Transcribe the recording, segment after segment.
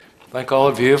Thank all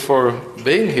of you for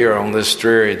being here on this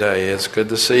dreary day. It's good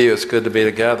to see you. It's good to be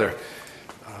together.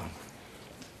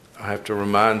 I have to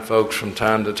remind folks from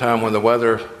time to time when the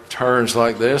weather turns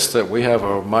like this that we have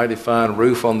a mighty fine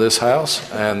roof on this house,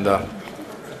 and the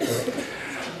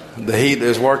heat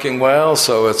is working well,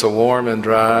 so it's a warm and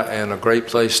dry and a great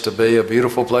place to be, a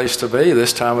beautiful place to be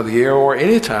this time of the year or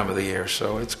any time of the year.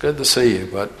 So it's good to see you,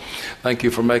 but thank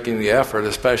you for making the effort,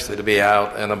 especially to be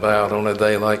out and about on a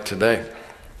day like today.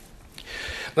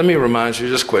 Let me remind you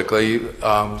just quickly,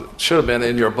 should have been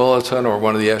in your bulletin or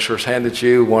one of the ushers handed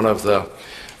you one of the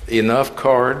enough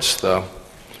cards, the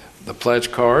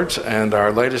pledge cards, and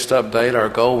our latest update, our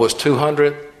goal was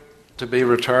 200 to be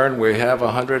returned. We have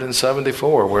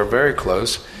 174. We're very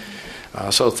close.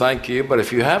 So thank you. But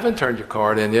if you haven't turned your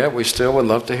card in yet, we still would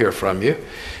love to hear from you.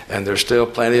 And there's still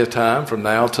plenty of time from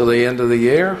now till the end of the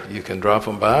year. You can drop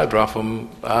them by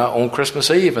on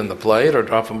Christmas Eve in the plate, or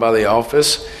drop them by the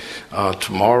office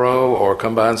tomorrow, or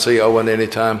come by and see Owen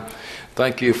anytime.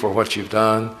 Thank you for what you've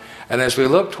done. And as we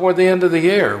look toward the end of the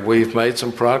year, we've made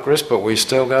some progress, but we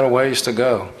still got a ways to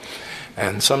go.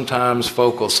 And sometimes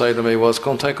folk will say to me, well, it's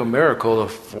going to take a miracle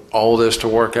for all this to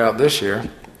work out this year.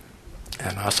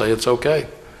 And I say it's okay.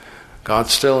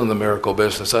 God's still in the miracle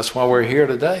business. That's why we're here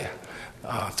today,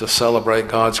 to celebrate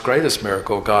God's greatest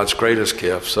miracle, God's greatest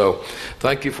gift. So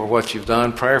thank you for what you've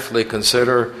done. Prayerfully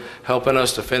consider helping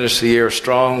us to finish the year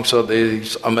strong so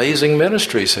these amazing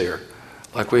ministries here,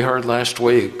 like we heard last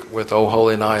week with O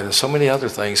Holy Night, and so many other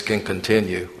things can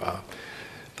continue.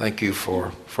 Thank you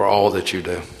for all that you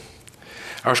do.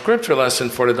 Our scripture lesson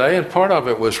for today, and part of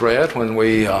it was read when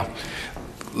we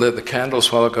lit the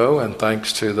candles a while ago, and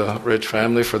thanks to the Ridge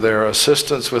family for their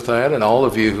assistance with that, and all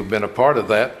of you who've been a part of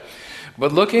that.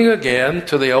 But looking again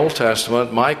to the Old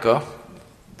Testament, Micah,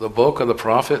 the book of the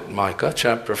prophet Micah,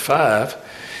 chapter 5,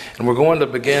 and we're going to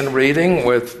begin reading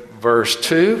with verse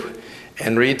 2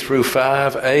 and read through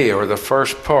 5a, or the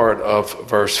first part of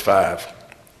verse 5.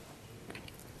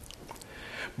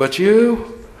 But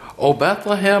you, O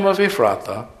Bethlehem of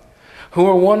Ephrathah, who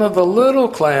are one of the little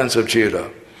clans of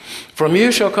Judah, from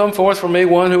you shall come forth for me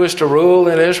one who is to rule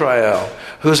in Israel,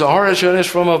 whose origin is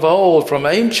from of old, from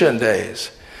ancient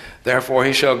days. Therefore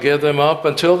he shall give them up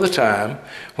until the time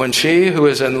when she who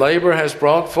is in labor has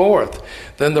brought forth.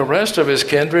 Then the rest of his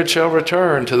kindred shall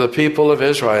return to the people of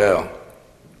Israel.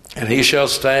 And he shall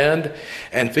stand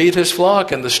and feed his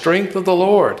flock in the strength of the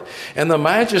Lord, in the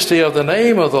majesty of the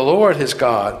name of the Lord his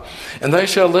God. And they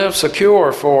shall live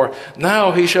secure, for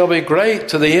now he shall be great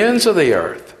to the ends of the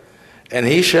earth, and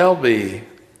he shall be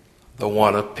the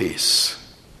one of peace.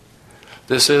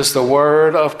 This is the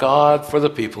word of God for the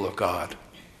people of God.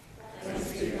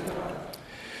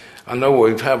 I know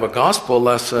we have a gospel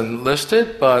lesson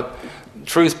listed, but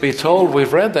truth be told,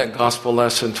 we've read that gospel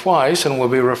lesson twice, and we'll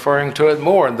be referring to it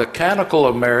more. The Canticle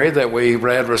of Mary that we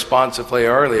read responsively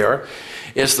earlier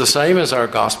is the same as our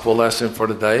gospel lesson for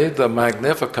today, the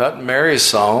Magnificat, Mary's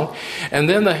song. And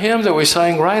then the hymn that we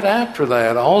sang right after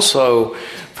that also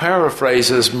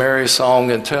paraphrases Mary's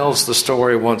song and tells the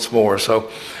story once more. So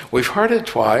we've heard it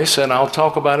twice, and I'll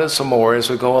talk about it some more as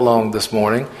we go along this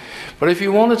morning. But if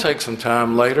you want to take some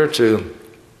time later to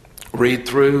read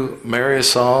through Mary's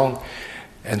song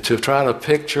and to try to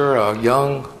picture a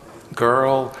young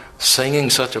girl singing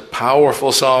such a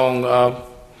powerful song,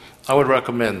 I would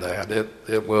recommend that.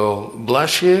 It will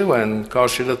bless you and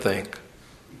cause you to think.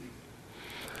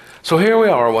 So here we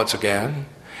are once again.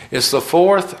 It's the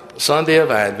fourth Sunday of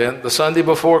Advent, the Sunday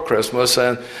before Christmas,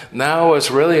 and now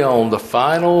it's really on the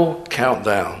final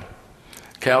countdown.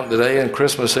 Count today and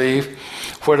Christmas Eve.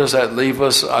 Where does that leave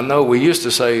us? I know we used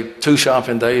to say 2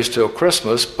 shopping days till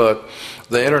Christmas, but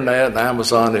the internet and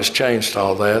Amazon has changed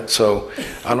all that, so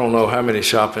I don't know how many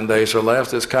shopping days are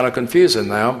left. It's kind of confusing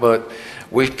now, but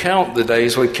we count the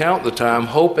days, we count the time,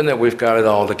 hoping that we've got it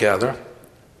all together.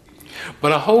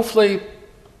 But I hopefully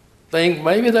think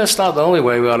maybe that's not the only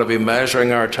way we ought to be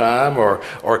measuring our time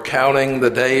or counting the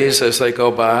days as they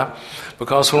go by.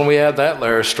 Because when we add that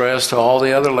layer of stress to all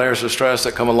the other layers of stress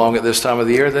that come along at this time of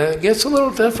the year, then it gets a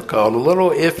little difficult, a little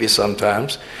iffy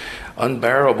sometimes,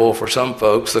 unbearable for some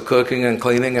folks, the cooking and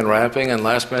cleaning and wrapping and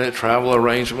last-minute travel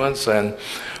arrangements. And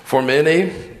for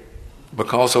many,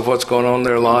 because of what's going on in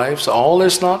their lives, all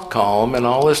is not calm and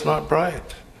all is not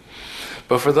bright.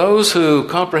 But for those who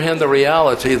comprehend the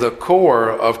reality, the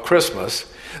core of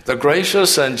Christmas, the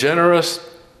gracious and generous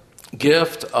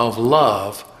gift of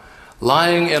love,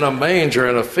 lying in a manger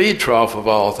in a feed trough of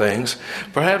all things,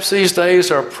 perhaps these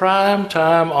days are prime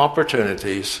time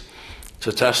opportunities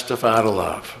to testify to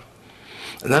love.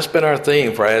 And that's been our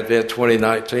theme for Advent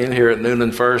 2019 here at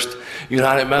Newnan First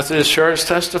United Methodist Church,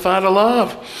 Testify to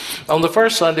Love. On the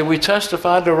first Sunday, we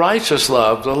testified to righteous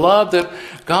love, the love that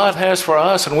God has for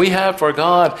us and we have for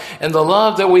God, and the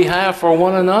love that we have for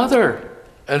one another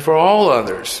and for all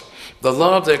others. The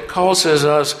love that causes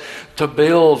us to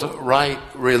build right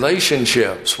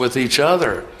relationships with each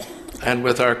other and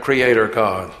with our Creator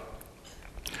God.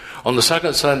 On the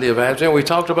second Sunday of Advent, we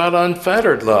talked about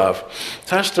unfettered love.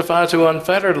 Testify to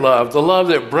unfettered love, the love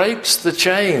that breaks the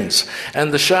chains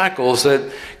and the shackles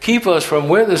that keep us from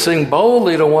witnessing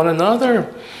boldly to one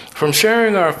another, from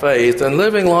sharing our faith and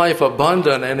living life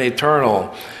abundant and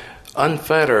eternal.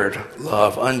 Unfettered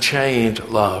love, unchained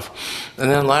love.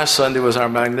 And then last Sunday was our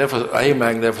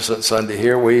magnificent Sunday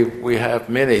here. We have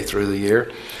many through the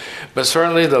year. But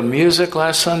certainly the music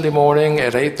last Sunday morning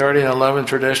at 8:30 and 11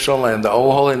 traditional, and the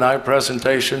O Holy Night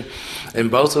presentation, in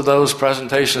both of those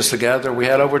presentations together, we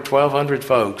had over 1,200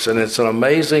 folks. And it's an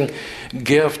amazing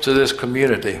gift to this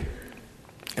community.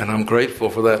 And I'm grateful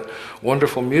for that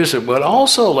wonderful music. But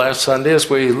also last Sunday, as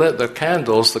we lit the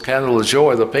candles, the candle of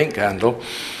joy, the pink candle,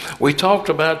 we talked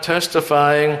about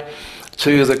testifying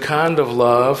to the kind of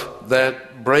love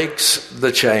that breaks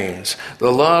the chains, the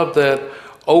love that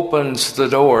opens the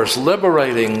doors,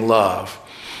 liberating love.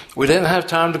 We didn't have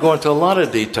time to go into a lot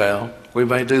of detail. We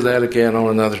may do that again on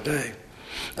another day.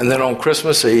 And then on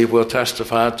Christmas Eve, we'll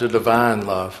testify to divine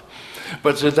love.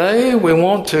 But today, we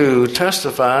want to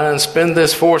testify and spend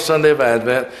this fourth Sunday of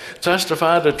Advent,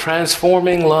 testify to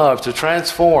transforming love, to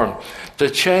transform, to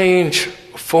change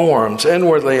forms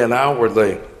inwardly and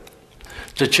outwardly,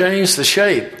 to change the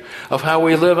shape of how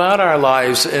we live out our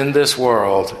lives in this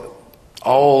world,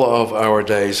 all of our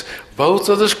days. Both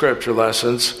of the scripture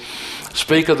lessons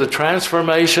speak of the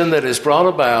transformation that is brought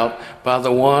about by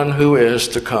the one who is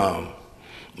to come.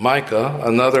 Micah,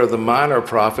 another of the minor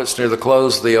prophets near the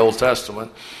close of the Old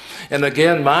Testament. And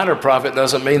again, minor prophet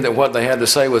doesn't mean that what they had to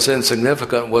say was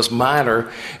insignificant, was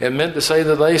minor. It meant to say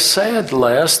that they said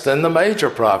less than the major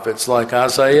prophets like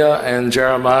Isaiah and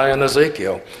Jeremiah and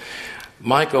Ezekiel.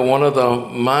 Micah, one of the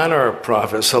minor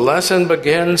prophets. The lesson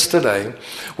begins today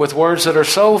with words that are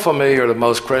so familiar to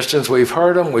most Christians. We've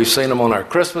heard them. We've seen them on our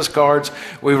Christmas cards.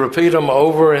 We repeat them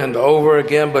over and over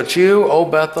again. But you, O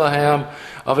Bethlehem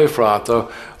of Ephrathah,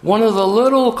 one of the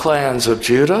little clans of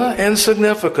Judah,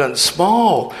 insignificant,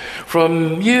 small,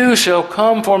 from you shall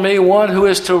come for me one who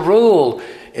is to rule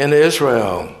in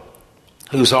Israel,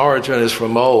 whose origin is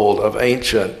from old, of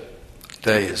ancient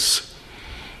days.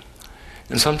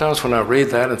 And sometimes when I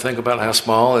read that and think about how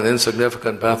small and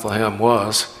insignificant Bethlehem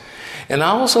was, and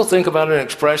I also think about an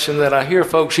expression that I hear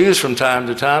folks use from time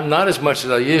to time, not as much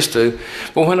as I used to,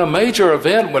 but when a major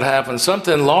event would happen,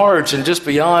 something large and just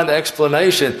beyond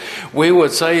explanation, we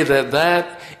would say that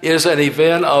that is an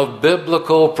event of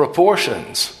biblical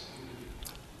proportions.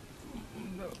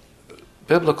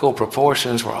 Biblical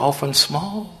proportions were often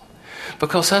small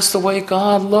because that's the way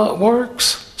God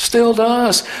works. Still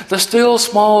does. The still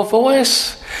small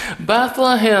voice.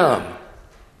 Bethlehem.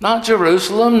 Not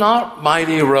Jerusalem, not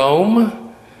mighty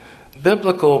Rome.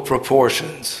 Biblical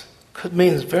proportions. Could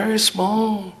mean very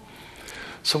small.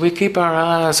 So we keep our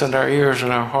eyes and our ears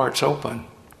and our hearts open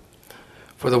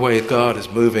for the way God is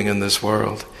moving in this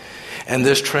world. And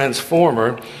this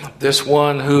transformer, this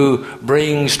one who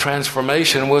brings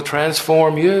transformation, will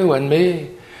transform you and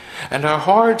me and our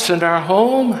hearts and our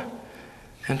home,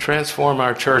 and transform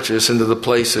our churches into the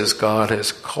places God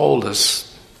has called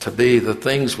us to be, the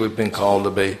things we've been called to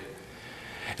be.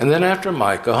 And then after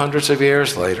Micah, hundreds of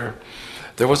years later,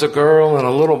 there was a girl in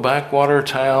a little backwater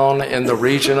town in the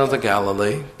region of the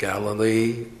Galilee.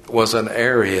 Galilee was an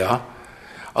area,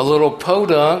 a little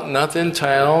podunk, nothing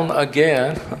town,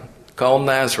 again, called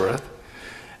Nazareth.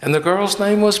 And the girl's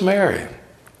name was Mary.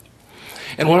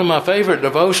 In one of my favorite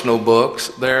devotional books,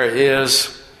 there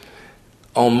is,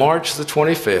 on March the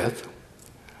 25th,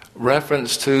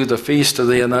 reference to the Feast of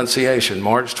the Annunciation,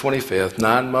 March 25th,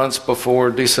 9 months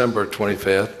before December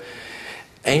 25th,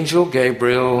 Angel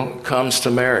Gabriel comes to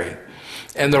Mary.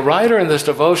 And the writer in this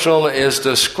devotional is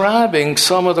describing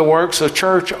some of the works of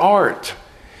church art.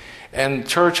 And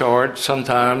church art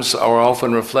sometimes or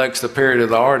often reflects the period of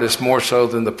the artist more so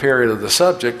than the period of the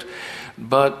subject.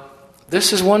 But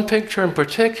this is one picture in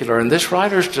particular, and this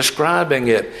writer's describing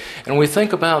it. And we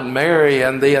think about Mary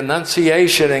and the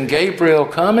Annunciation and Gabriel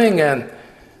coming, and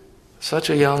such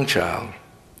a young child.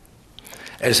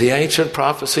 As the ancient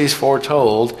prophecies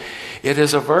foretold, it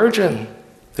is a virgin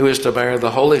who is to bear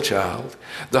the Holy Child.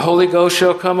 The Holy Ghost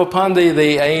shall come upon thee,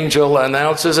 the angel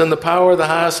announces, and the power of the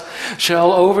highest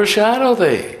shall overshadow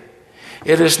thee.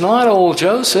 It is not old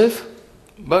Joseph,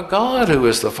 but God who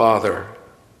is the father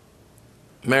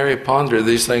Mary pondered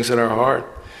these things in her heart,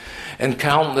 and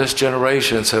countless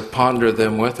generations have pondered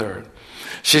them with her.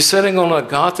 She's sitting on a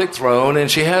Gothic throne,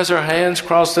 and she has her hands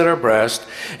crossed at her breast,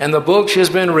 and the book she's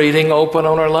been reading open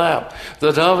on her lap.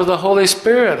 The dove of the Holy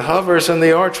Spirit hovers in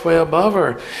the archway above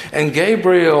her, and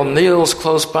Gabriel kneels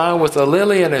close by with a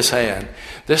lily in his hand,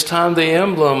 this time the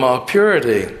emblem of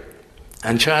purity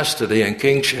and chastity and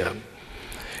kingship.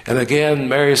 And again,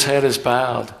 Mary's head is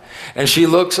bowed, and she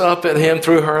looks up at him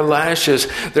through her lashes.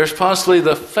 There's possibly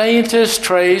the faintest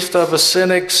trace of a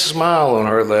cynic's smile on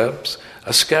her lips,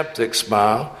 a skeptic's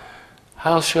smile.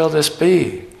 How shall this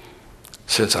be,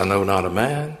 since I know not a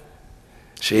man?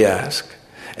 She asked.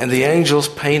 And the angel's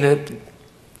painted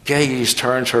gaze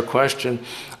turns her question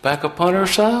back upon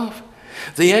herself.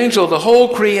 The angel, the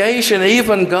whole creation,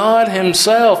 even God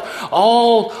himself,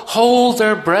 all hold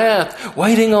their breath,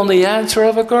 waiting on the answer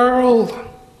of a girl.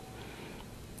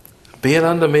 Be it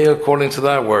unto me according to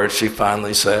thy word, she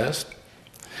finally says.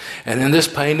 And in this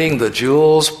painting, the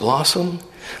jewels blossom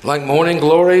like morning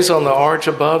glories on the arch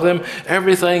above them.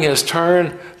 Everything has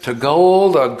turned to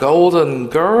gold, a golden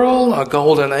girl, a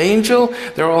golden angel.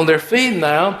 They're on their feet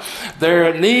now.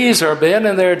 Their knees are bent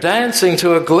and they're dancing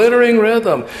to a glittering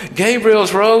rhythm.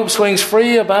 Gabriel's robe swings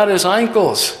free about his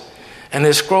ankles, and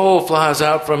his scroll flies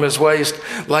out from his waist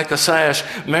like a sash.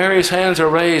 Mary's hands are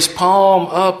raised, palm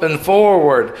up and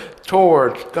forward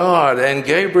toward God, and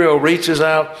Gabriel reaches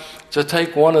out to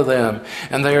take one of them,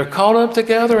 and they are caught up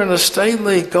together in a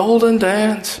stately golden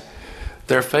dance.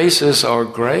 Their faces are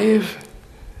grave.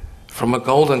 From a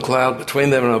golden cloud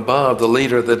between them and above, the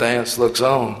leader of the dance looks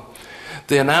on.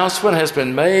 The announcement has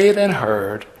been made and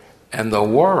heard, and the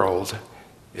world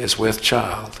is with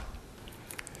child.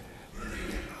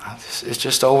 It's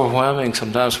just overwhelming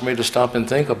sometimes for me to stop and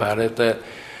think about it, that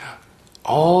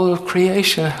all of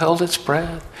creation held its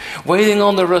breath, waiting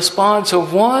on the response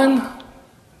of one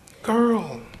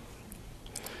girl.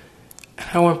 And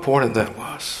how important that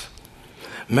was.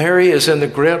 Mary is in the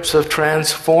grips of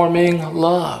transforming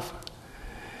love.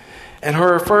 And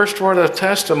her first word of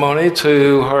testimony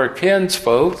to her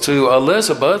kinsfolk, to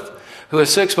Elizabeth, who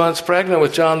is 6 months pregnant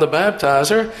with John the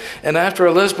Baptizer, and after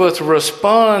Elizabeth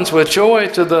responds with joy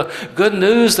to the good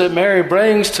news that Mary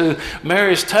brings, to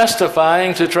Mary's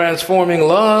testifying to transforming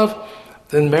love,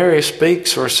 then Mary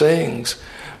speaks or sings,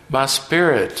 "My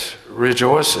spirit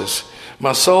rejoices.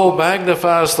 My soul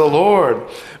magnifies the Lord."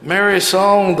 Mary's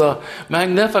song, the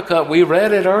Magnificat, we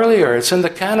read it earlier. It's in the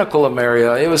Canticle of Mary.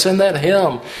 It was in that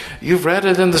hymn. You've read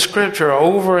it in the scripture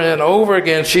over and over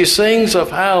again. She sings of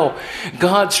how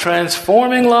God's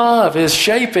transforming love is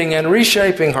shaping and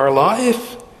reshaping her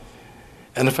life,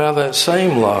 and of how that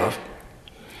same love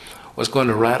was going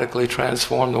to radically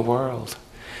transform the world.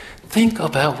 Think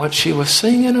about what she was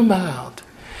singing about.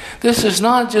 This is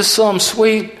not just some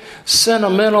sweet,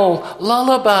 sentimental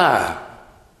lullaby,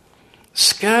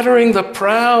 scattering the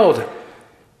proud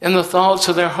in the thoughts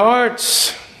of their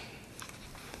hearts,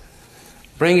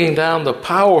 bringing down the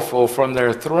powerful from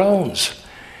their thrones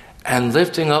and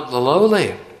lifting up the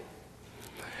lowly,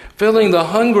 filling the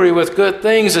hungry with good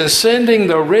things and sending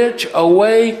the rich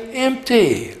away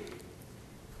empty.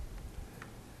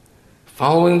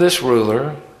 Following this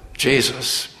ruler,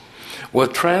 Jesus,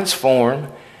 would transform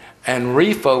and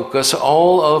refocus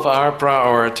all of our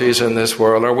priorities in this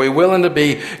world. Are we willing to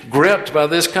be gripped by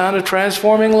this kind of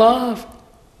transforming love?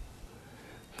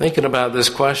 Thinking about this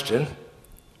question,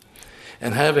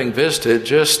 and having visited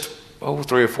just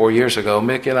 3 or 4 years ago,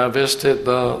 Mickey and I visited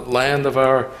the land of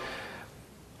our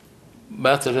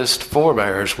Methodist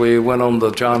forebears. We went on the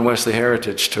John Wesley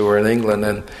Heritage Tour in England,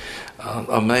 and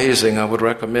amazing. I would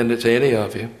recommend it to any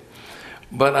of you.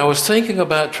 But I was thinking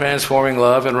about transforming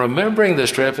love and remembering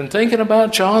this trip and thinking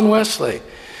about John Wesley.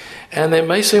 And it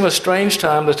may seem a strange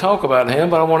time to talk about him,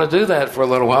 but I want to do that for a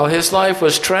little while. His life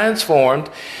was transformed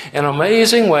in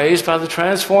amazing ways by the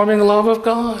transforming love of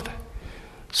God.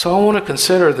 So I want to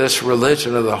consider this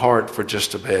religion of the heart for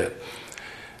just a bit.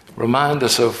 Remind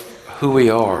us of who we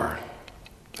are,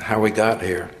 how we got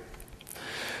here.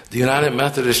 The United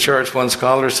Methodist Church, one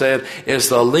scholar said, is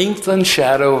the lengthened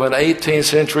shadow of an 18th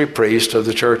century priest of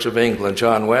the Church of England,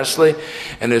 John Wesley,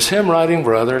 and his hymn-writing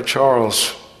brother,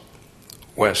 Charles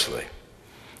Wesley.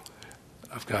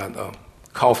 I've got a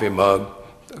coffee mug,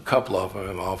 a couple of them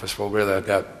in my office. Well, really, I've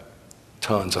got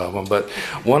tons of them, but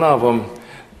one of them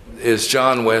is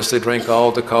John Wesley, drink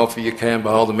all the coffee you can by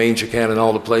all the means you can in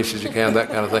all the places you can, that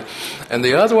kind of thing. And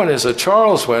the other one is a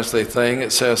Charles Wesley thing.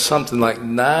 It says something like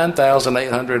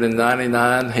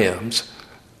 9,899 hymns.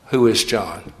 Who is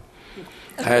John?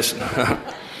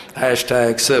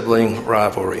 Hashtag sibling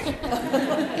rivalry.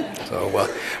 So,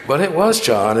 But it was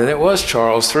John and it was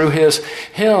Charles through his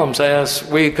hymns, as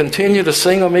we continue to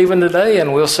sing them even today,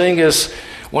 and we'll sing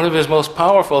one of his most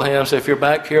powerful hymns if you're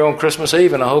back here on Christmas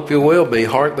Eve, and I hope you will be,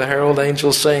 Hark the Herald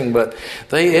Angels Sing. But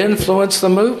they influenced the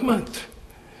movement.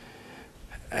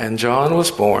 And John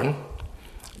was born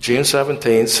June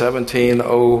 17,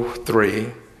 1703.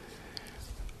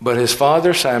 But his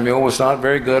father Samuel was not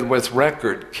very good with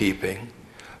record keeping.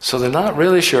 So they're not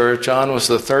really sure if John was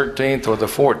the 13th or the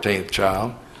 14th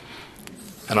child.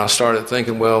 And I started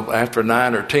thinking, well, after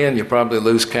 9 or 10, you probably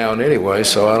lose count anyway,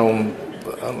 so I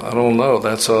don't know.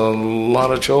 That's a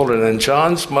lot of children. And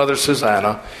John's mother,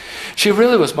 Susanna, she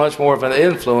really was much more of an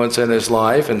influence in his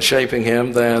life and shaping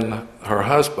him than her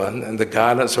husband, and the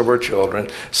guidance of her children.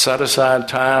 Set aside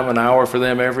time, an hour for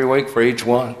them every week for each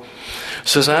one.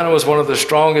 Susanna was one of the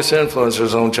strongest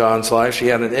influences on John's life. She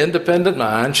had an independent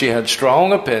mind. She had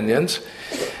strong opinions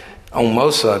on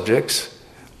most subjects,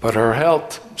 but her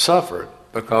health suffered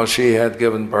because she had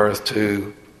given birth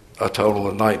to a total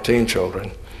of 19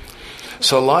 children.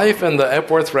 So life in the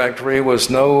Epworth Rectory was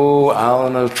no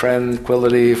island of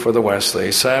tranquility for the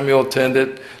Wesleys. Samuel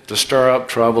tended to stir up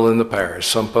trouble in the parish.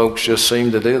 Some folks just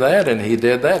seemed to do that, and he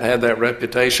did that, had that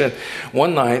reputation.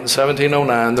 One night in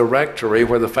 1709, the rectory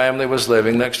where the family was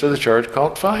living next to the church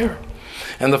caught fire,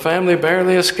 and the family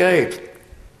barely escaped.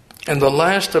 And the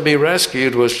last to be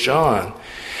rescued was John.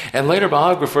 And later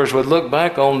biographers would look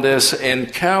back on this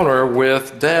encounter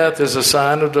with death as a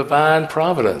sign of divine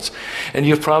providence. And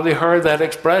you've probably heard that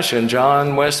expression.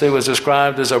 John Wesley was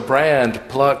described as a brand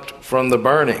plucked from the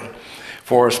burning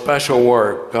for a special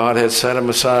work. God had set him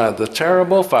aside. The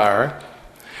terrible fire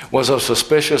was of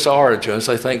suspicious origins.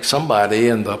 They think somebody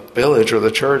in the village or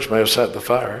the church may have set the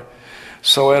fire.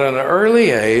 So at an early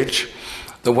age,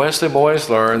 the Wesley boys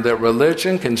learned that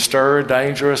religion can stir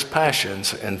dangerous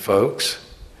passions in folks.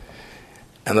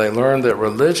 And they learned that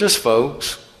religious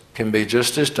folks can be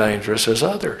just as dangerous as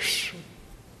others.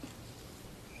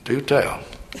 Do tell.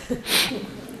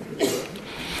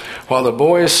 While the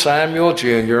boys Samuel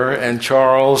Jr. and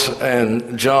Charles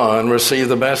and John received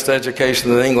the best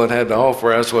education that England had to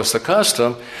offer, as was the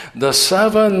custom, the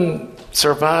 7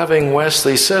 surviving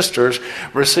Wesley sisters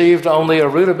received only a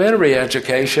rudimentary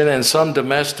education and some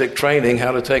domestic training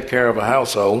how to take care of a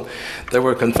household. They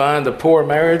were confined to poor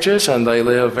marriages, and they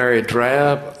lived very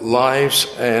drab lives,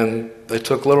 and they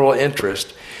took little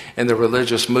interest in the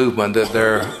religious movement that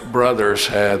their brothers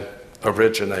had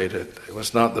originated. It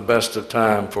was not the best of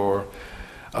times for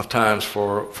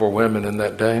women in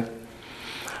that day.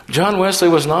 John Wesley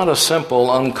was not a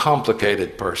simple,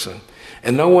 uncomplicated person.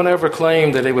 And no one ever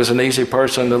claimed that he was an easy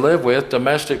person to live with.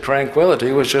 Domestic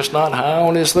tranquility was just not high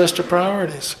on his list of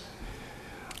priorities.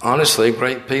 Honestly,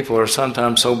 great people are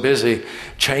sometimes so busy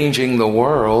changing the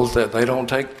world that they don't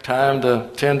take time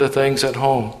to tend to things at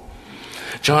home.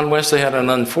 John Wesley had an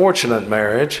unfortunate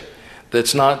marriage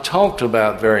that's not talked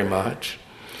about very much.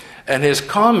 And his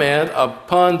comment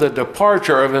upon the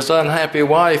departure of his unhappy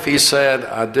wife, he said,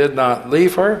 "I did not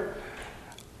leave her.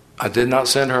 I did not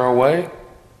send her away.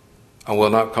 I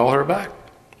will not call her back."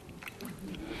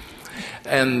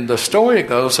 And the story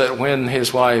goes that when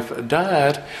his wife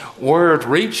died, word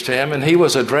reached him, and he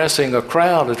was addressing a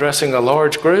crowd, addressing a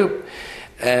large group.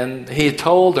 And he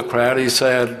told the crowd, he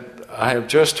said, "I have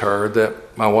just heard that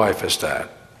my wife has died."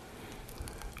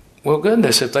 Well,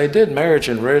 goodness, if they did marriage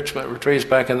enrichment retreats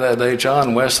back in that day,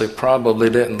 John Wesley probably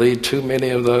didn't lead too many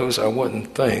of those, I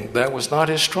wouldn't think. That was not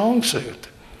his strong suit.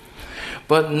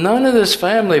 But none of this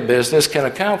family business can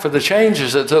account for the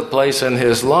changes that took place in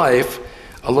his life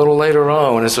a little later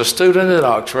on. As a student at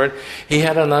Oxford, he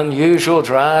had an unusual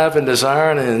drive and desire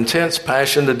and an intense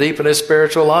passion to deepen his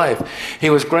spiritual life.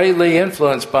 He was greatly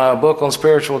influenced by a book on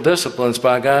spiritual disciplines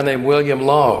by a guy named William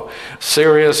Law,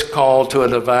 Serious Call to a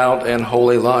Devout and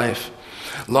Holy Life.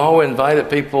 Law invited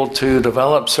people to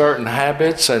develop certain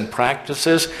habits and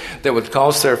practices that would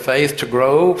cause their faith to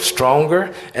grow stronger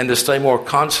and to stay more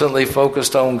constantly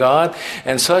focused on God.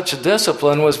 And such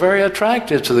discipline was very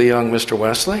attractive to the young Mr.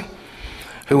 Wesley,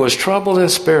 who was troubled in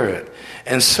spirit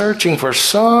and searching for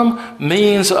some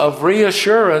means of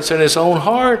reassurance in his own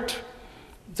heart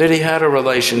that he had a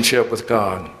relationship with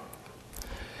God.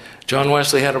 John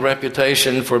Wesley had a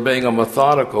reputation for being a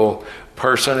methodical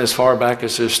person as far back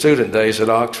as his student days at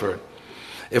Oxford.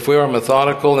 If we are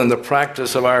methodical in the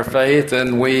practice of our faith,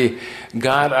 then we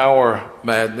got our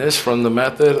madness from the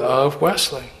method of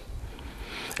Wesley.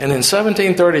 And in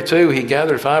 1732, he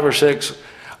gathered 5 or 6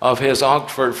 of his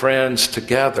Oxford friends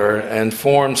together and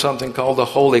formed something called the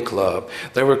Holy Club.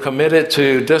 They were committed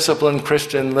to disciplined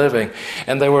Christian living,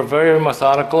 and they were very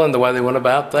methodical in the way they went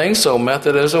about things, so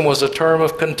Methodism was a term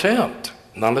of contempt,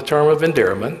 not a term of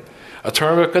endearment, a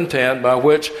term of content by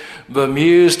which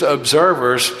bemused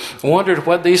observers wondered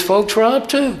what these folks were up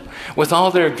to with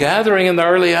all their gathering in the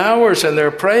early hours and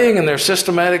their praying and their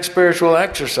systematic spiritual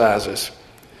exercises.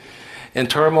 In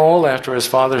turmoil after his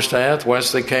father's death,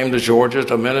 Wesley came to Georgia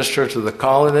to minister to the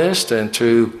colonists and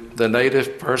to the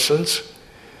native persons.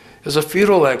 It was a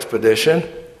futile expedition.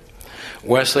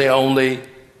 Wesley only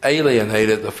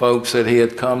alienated the folks that he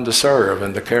had come to serve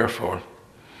and to care for.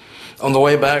 On the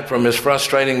way back from his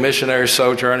frustrating missionary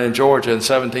sojourn in Georgia in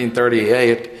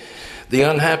 1738, the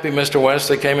unhappy Mr.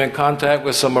 Wesley came in contact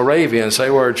with some Moravians.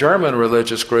 They were a German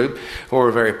religious group who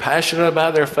were very passionate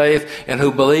about their faith and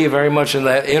who believed very much in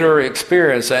that inner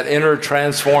experience, that inner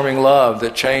transforming love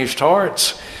that changed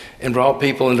hearts and brought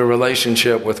people into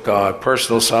relationship with God,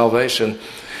 personal salvation.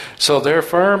 So their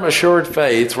firm, assured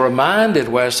faith reminded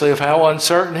Wesley of how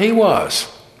uncertain he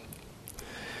was.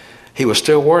 He was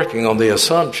still working on the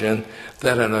assumption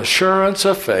that an assurance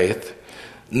of faith,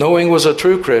 knowing was a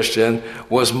true Christian,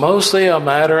 was mostly a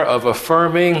matter of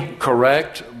affirming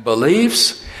correct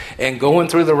beliefs and going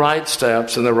through the right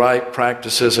steps and the right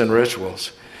practices and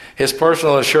rituals. His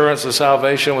personal assurance of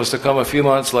salvation was to come a few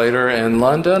months later in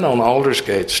London on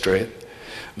Aldersgate Street,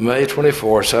 May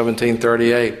 24,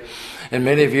 1738. And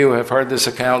many of you have heard this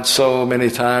account so many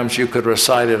times you could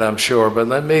recite it, I'm sure, but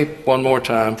let me one more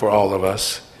time for all of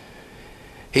us.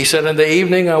 He said, in the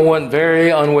evening I went very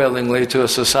unwillingly to a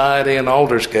society in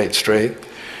Aldersgate Street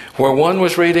where one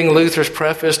was reading Luther's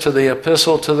preface to the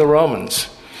Epistle to the Romans.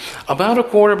 About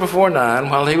 9:15,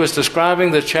 while he was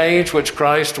describing the change which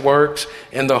Christ works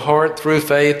in the heart through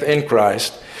faith in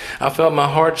Christ, I felt my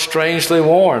heart strangely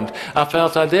warmed. I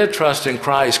felt I did trust in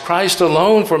Christ, Christ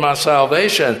alone for my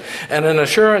salvation, and an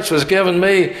assurance was given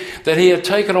me that he had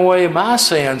taken away my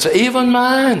sins, even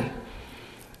mine,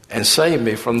 and saved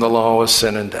me from the law of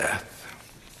sin and death.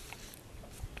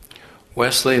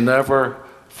 Wesley never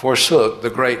forsook the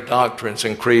great doctrines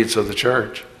and creeds of the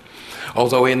church,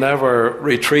 although he never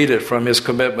retreated from his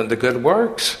commitment to good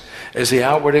works as the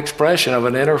outward expression of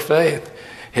an inner faith.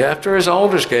 After his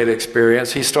Aldersgate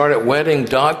experience, he started wedding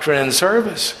doctrine and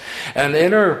service, an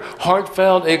inner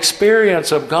heartfelt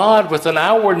experience of God with an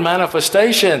outward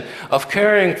manifestation of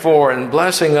caring for and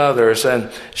blessing others and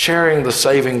sharing the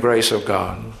saving grace of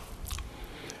God.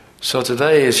 So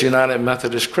today, as United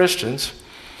Methodist Christians,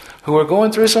 who are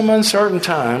going through some uncertain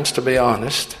times, to be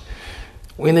honest,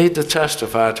 we need to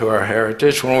testify to our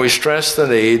heritage when we stress the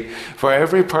need for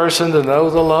every person to know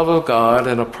the love of God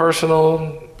in a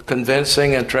personal,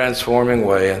 convincing, and transforming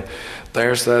way. And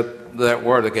there's that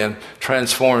word again,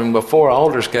 transforming. Before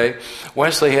Aldersgate,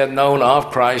 Wesley had known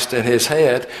of Christ in his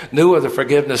head, knew of the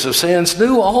forgiveness of sins,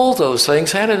 knew all those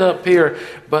things, had it up here,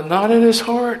 but not in his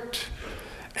heart.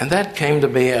 And that came to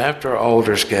be after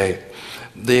Aldersgate.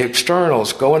 The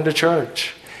externals, going to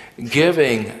church,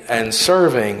 giving and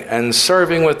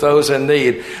serving with those in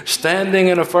need, standing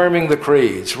and affirming the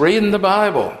creeds, reading the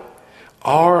Bible,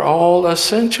 are all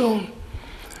essential.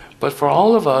 But for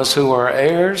all of us who are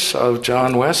heirs of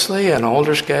John Wesley and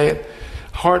Aldersgate,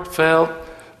 heartfelt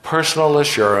personal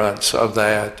assurance of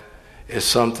that is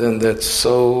something that's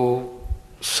so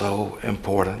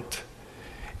important.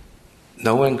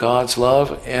 Knowing God's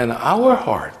love in our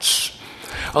hearts,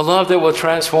 a love that will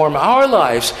transform our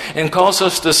lives and cause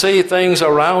us to see things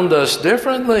around us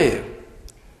differently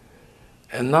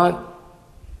and not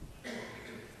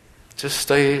just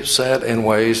stay set in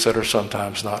ways that are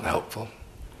sometimes not helpful.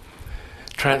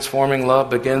 Transforming love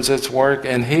begins its work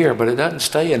in here, but it doesn't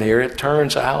stay in here. It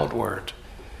turns outward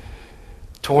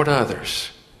toward others,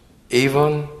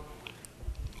 even,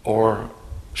 or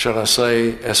should I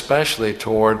say, especially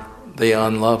toward the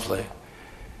unlovely.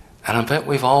 And I bet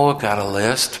we've all got a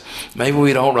list. Maybe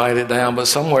we don't write it down, but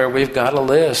somewhere we've got a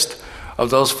list of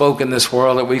those folk in this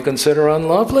world that we consider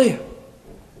unlovely.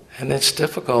 And it's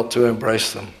difficult to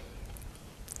embrace them.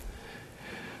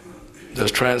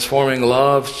 Does transforming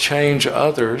love change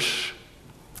others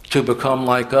to become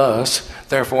like us,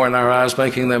 therefore in our eyes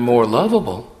making them more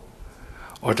lovable?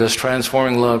 Or does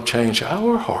transforming love change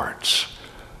our hearts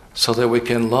so that we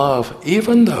can love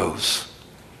even those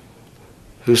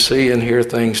who see and hear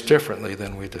things differently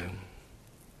than we do?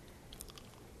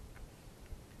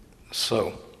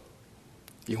 So,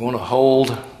 you want to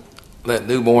hold that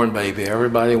newborn baby.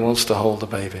 Everybody wants to hold the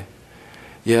baby.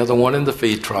 Yeah, the one in the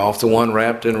feed trough, the one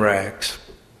wrapped in rags.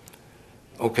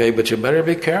 Okay, but you better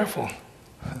be careful.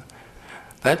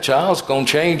 That child's going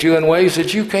to change you in ways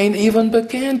that you can't even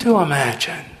begin to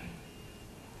imagine.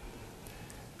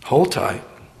 Hold tight.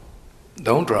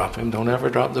 Don't drop him. Don't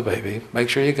ever drop the baby. Make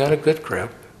sure you got a good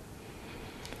grip.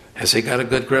 Has he got a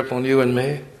good grip on you and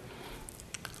me?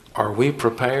 are we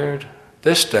prepared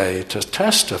this day to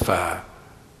testify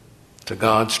to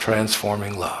God's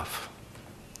transforming love?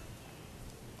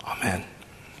 Amen.